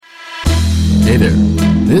Hey there.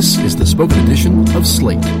 This is the spoken edition of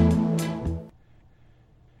Slate.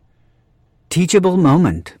 Teachable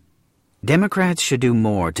Moment. Democrats should do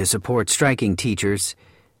more to support striking teachers,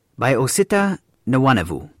 by Osita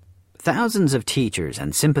Nwanavu. Thousands of teachers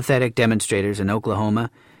and sympathetic demonstrators in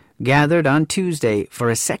Oklahoma gathered on Tuesday for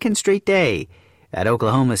a second straight day at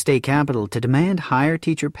Oklahoma State Capitol to demand higher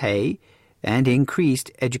teacher pay and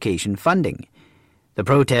increased education funding. The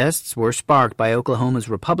protests were sparked by Oklahoma's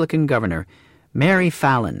Republican governor, Mary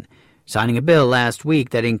Fallin, signing a bill last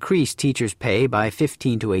week that increased teachers' pay by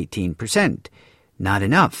 15 to 18%. Not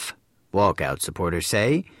enough, walkout supporters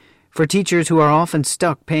say, for teachers who are often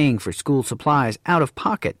stuck paying for school supplies out of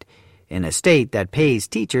pocket in a state that pays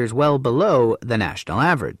teachers well below the national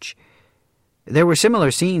average. There were similar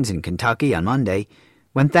scenes in Kentucky on Monday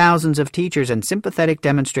when thousands of teachers and sympathetic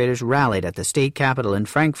demonstrators rallied at the state capitol in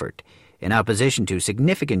Frankfort in opposition to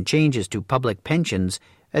significant changes to public pensions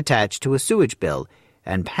attached to a sewage bill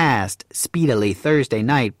and passed speedily Thursday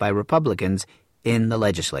night by Republicans in the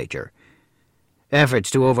legislature. Efforts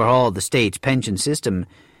to overhaul the state's pension system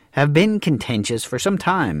have been contentious for some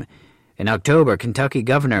time. In October, Kentucky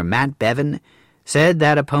Governor Matt Bevin said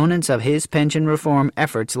that opponents of his pension reform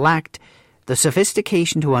efforts lacked the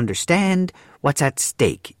sophistication to understand what's at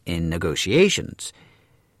stake in negotiations.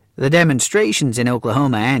 The demonstrations in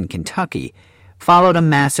Oklahoma and Kentucky followed a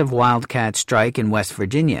massive wildcat strike in West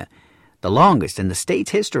Virginia, the longest in the state's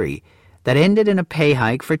history, that ended in a pay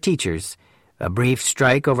hike for teachers, a brief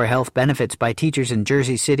strike over health benefits by teachers in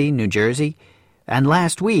Jersey City, New Jersey, and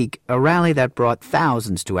last week a rally that brought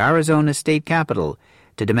thousands to Arizona's state capitol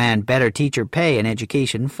to demand better teacher pay and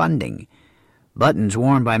education funding. Buttons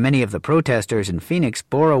worn by many of the protesters in Phoenix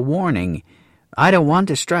bore a warning, "I don't want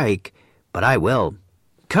to strike, but I will."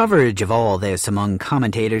 Coverage of all this among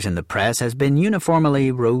commentators in the press has been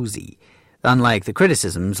uniformly rosy, unlike the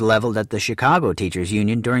criticisms leveled at the Chicago Teachers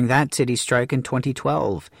Union during that city's strike in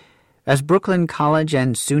 2012. As Brooklyn College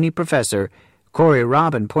and SUNY professor Corey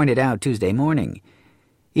Robin pointed out Tuesday morning,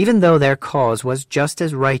 even though their cause was just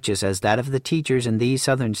as righteous as that of the teachers in these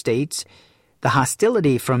southern states, the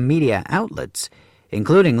hostility from media outlets,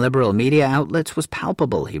 including liberal media outlets, was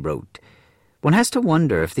palpable, he wrote. One has to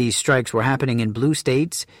wonder if these strikes were happening in blue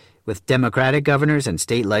states, with Democratic governors and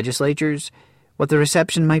state legislatures, what the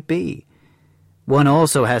reception might be. One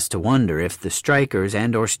also has to wonder if the strikers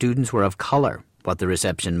and or students were of color, what the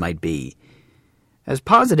reception might be. As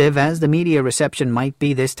positive as the media reception might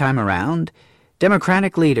be this time around,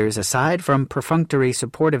 Democratic leaders, aside from perfunctory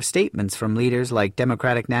supportive statements from leaders like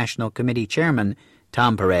Democratic National Committee Chairman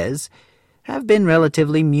Tom Perez, have been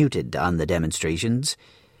relatively muted on the demonstrations.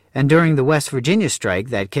 And during the West Virginia strike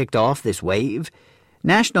that kicked off this wave,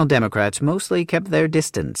 national Democrats mostly kept their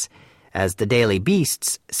distance, as the Daily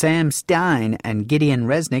Beast's Sam Stein and Gideon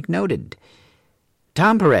Resnick noted.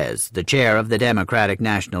 Tom Perez, the chair of the Democratic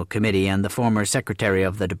National Committee and the former Secretary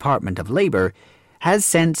of the Department of Labor, has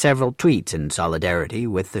sent several tweets in solidarity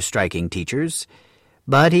with the striking teachers,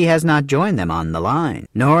 but he has not joined them on the line,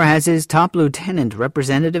 nor has his top lieutenant,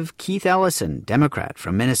 Representative Keith Ellison, Democrat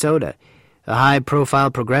from Minnesota, a high-profile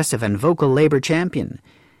progressive and vocal labor champion.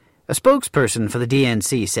 A spokesperson for the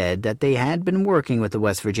DNC said that they had been working with the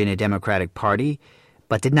West Virginia Democratic Party,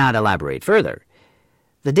 but did not elaborate further.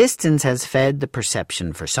 The distance has fed the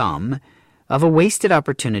perception for some of a wasted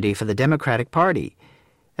opportunity for the Democratic Party.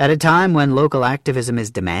 At a time when local activism is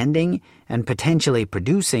demanding and potentially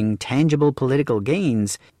producing tangible political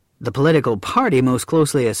gains, the political party most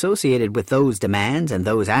closely associated with those demands and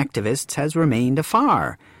those activists has remained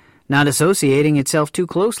afar, not associating itself too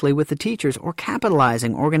closely with the teachers or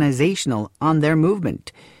capitalizing organizational on their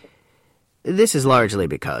movement. This is largely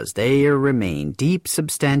because there remain deep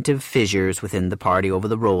substantive fissures within the party over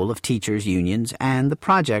the role of teachers' unions and the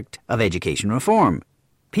project of education reform.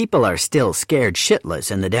 People are still scared shitless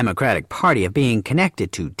in the Democratic Party of being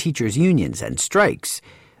connected to teachers' unions and strikes,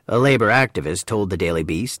 a labor activist told the Daily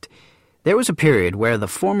Beast. There was a period where the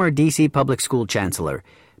former D.C. public school chancellor,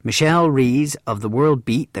 Michelle Rees of the World,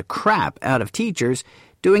 beat the crap out of teachers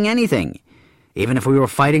doing anything, even if we were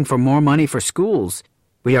fighting for more money for schools.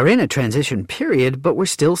 We are in a transition period, but we're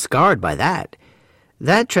still scarred by that.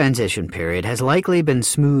 That transition period has likely been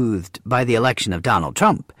smoothed by the election of Donald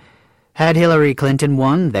Trump. Had Hillary Clinton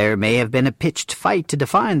won, there may have been a pitched fight to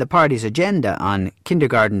define the party's agenda on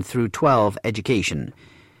kindergarten through 12 education,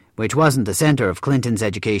 which wasn't the center of Clinton's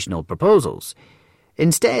educational proposals.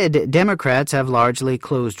 Instead, Democrats have largely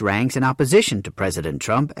closed ranks in opposition to President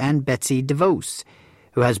Trump and Betsy DeVos,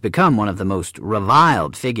 who has become one of the most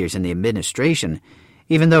reviled figures in the administration,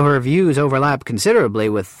 even though her views overlap considerably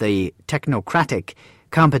with the technocratic,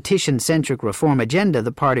 competition-centric reform agenda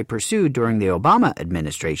the party pursued during the Obama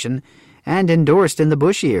administration and endorsed in the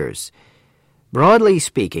Bush years. Broadly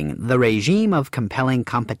speaking, the regime of compelling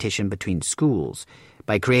competition between schools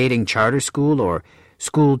by creating charter school or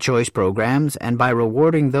school choice programs and by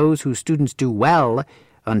rewarding those whose students do well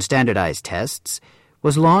on standardized tests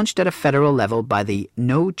was launched at a federal level by the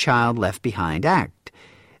No Child Left Behind Act.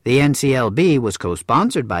 The NCLB was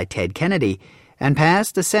co-sponsored by Ted Kennedy and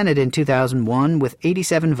passed the Senate in 2001 with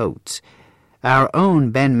 87 votes. Our own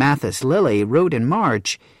Ben Mathis Lilly wrote in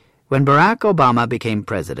March, when Barack Obama became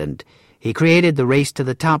president, he created the Race to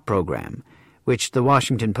the Top program, which the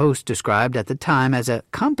Washington Post described at the time as a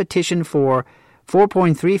competition for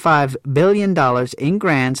 $4.35 billion in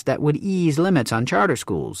grants that would ease limits on charter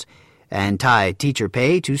schools and tie teacher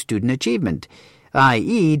pay to student achievement,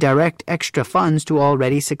 i.e. direct extra funds to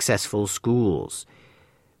already successful schools.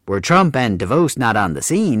 Were Trump and DeVos not on the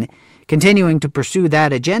scene, continuing to pursue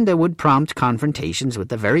that agenda would prompt confrontations with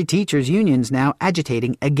the very teachers' unions now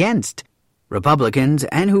agitating against Republicans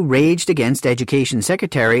and who raged against Education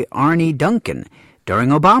Secretary Arne Duncan during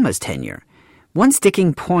Obama's tenure. One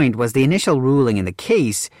sticking point was the initial ruling in the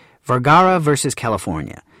case Vergara versus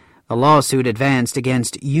California. A lawsuit advanced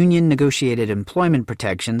against union-negotiated employment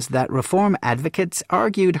protections that reform advocates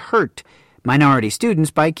argued hurt minority students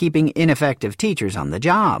by keeping ineffective teachers on the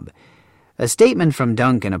job. A statement from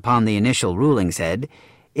Duncan upon the initial ruling said,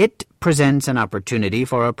 "It presents an opportunity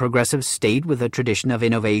for a progressive state with a tradition of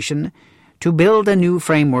innovation to build a new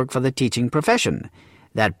framework for the teaching profession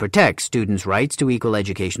that protects students' rights to equal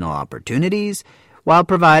educational opportunities while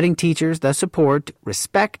providing teachers the support,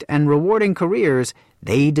 respect, and rewarding careers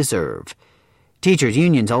they deserve." Teachers'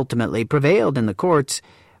 unions ultimately prevailed in the courts,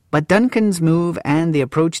 but Duncan's move and the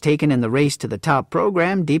approach taken in the Race to the Top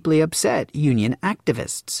program deeply upset union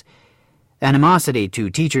activists. Animosity to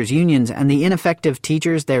teachers' unions and the ineffective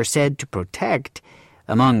teachers they're said to protect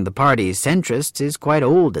among the party's centrists is quite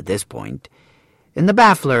old at this point. In the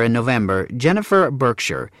Baffler in November, Jennifer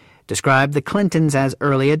Berkshire described the Clintons as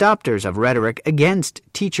early adopters of rhetoric against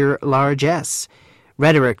teacher largesse,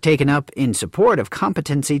 rhetoric taken up in support of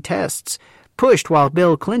competency tests, pushed while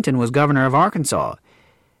Bill Clinton was governor of Arkansas.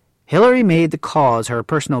 Hillary made the cause her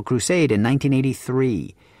personal crusade in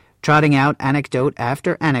 1983, trotting out anecdote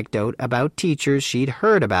after anecdote about teachers she'd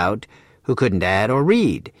heard about who couldn't add or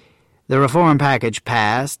read. The reform package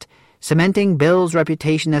passed, cementing Bill's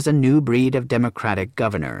reputation as a new breed of Democratic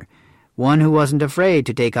governor, one who wasn't afraid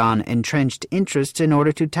to take on entrenched interests in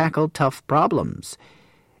order to tackle tough problems.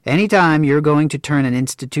 Anytime you're going to turn an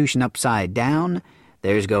institution upside down,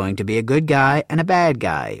 there's going to be a good guy and a bad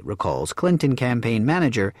guy, recalls Clinton campaign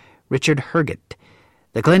manager Richard Herget.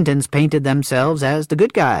 The Clintons painted themselves as the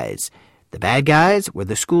good guys. The bad guys were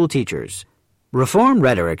the school teachers. Reform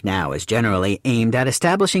rhetoric now is generally aimed at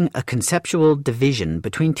establishing a conceptual division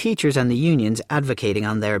between teachers and the unions advocating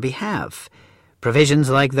on their behalf. Provisions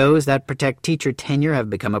like those that protect teacher tenure have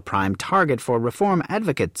become a prime target for reform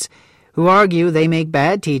advocates, who argue they make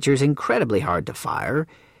bad teachers incredibly hard to fire,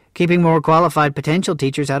 keeping more qualified potential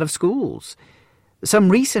teachers out of schools. Some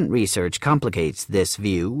recent research complicates this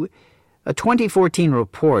view. A 2014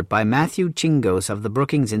 report by Matthew Chingos of the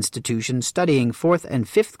Brookings Institution studying 4th and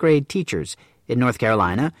 5th grade teachers in North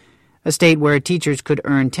Carolina, a state where teachers could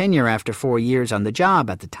earn tenure after 4 years on the job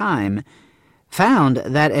at the time, found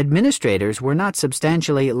that administrators were not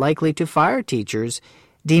substantially likely to fire teachers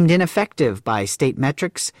deemed ineffective by state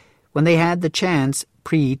metrics when they had the chance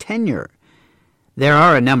pre-tenure. There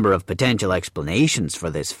are a number of potential explanations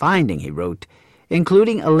for this finding, he wrote,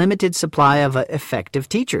 including a limited supply of effective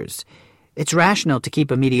teachers. It's rational to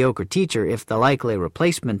keep a mediocre teacher if the likely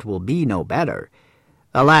replacement will be no better.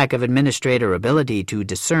 A lack of administrator ability to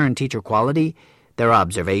discern teacher quality, their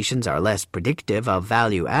observations are less predictive of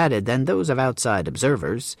value added than those of outside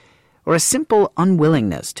observers, or a simple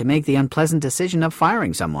unwillingness to make the unpleasant decision of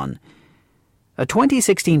firing someone. A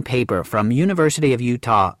 2016 paper from University of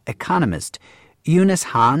Utah economist Eunice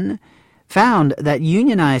Hahn found that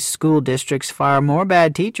unionized school districts fire more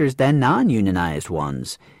bad teachers than non-unionized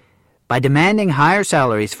ones. By demanding higher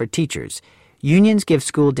salaries for teachers, unions give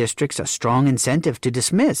school districts a strong incentive to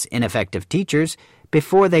dismiss ineffective teachers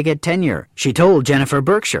before they get tenure, she told Jennifer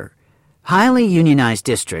Berkshire. Highly unionized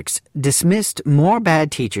districts dismissed more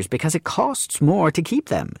bad teachers because it costs more to keep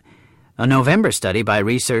them. A November study by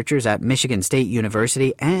researchers at Michigan State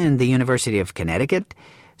University and the University of Connecticut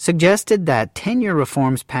suggested that tenure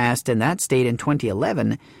reforms passed in that state in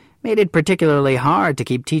 2011 made it particularly hard to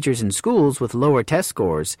keep teachers in schools with lower test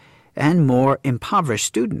scores and more impoverished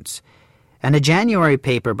students. And a January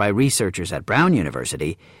paper by researchers at Brown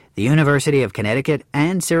University, the University of Connecticut,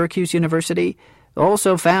 and Syracuse University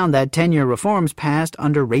also found that tenure reforms passed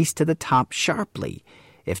under race to the top sharply,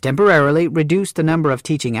 if temporarily reduced the number of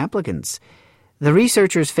teaching applicants. The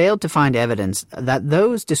researchers failed to find evidence that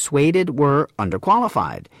those dissuaded were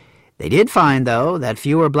underqualified. They did find, though, that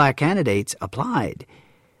fewer black candidates applied.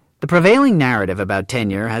 The prevailing narrative about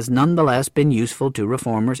tenure has nonetheless been useful to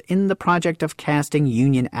reformers in the project of casting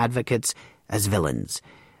union advocates as villains.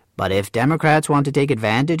 But if Democrats want to take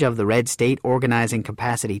advantage of the red state organizing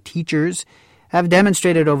capacity teachers have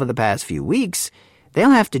demonstrated over the past few weeks,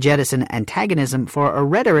 they'll have to jettison antagonism for a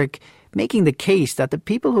rhetoric making the case that the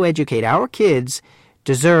people who educate our kids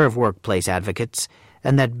deserve workplace advocates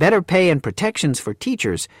and that better pay and protections for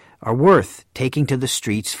teachers are worth taking to the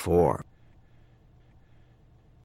streets for.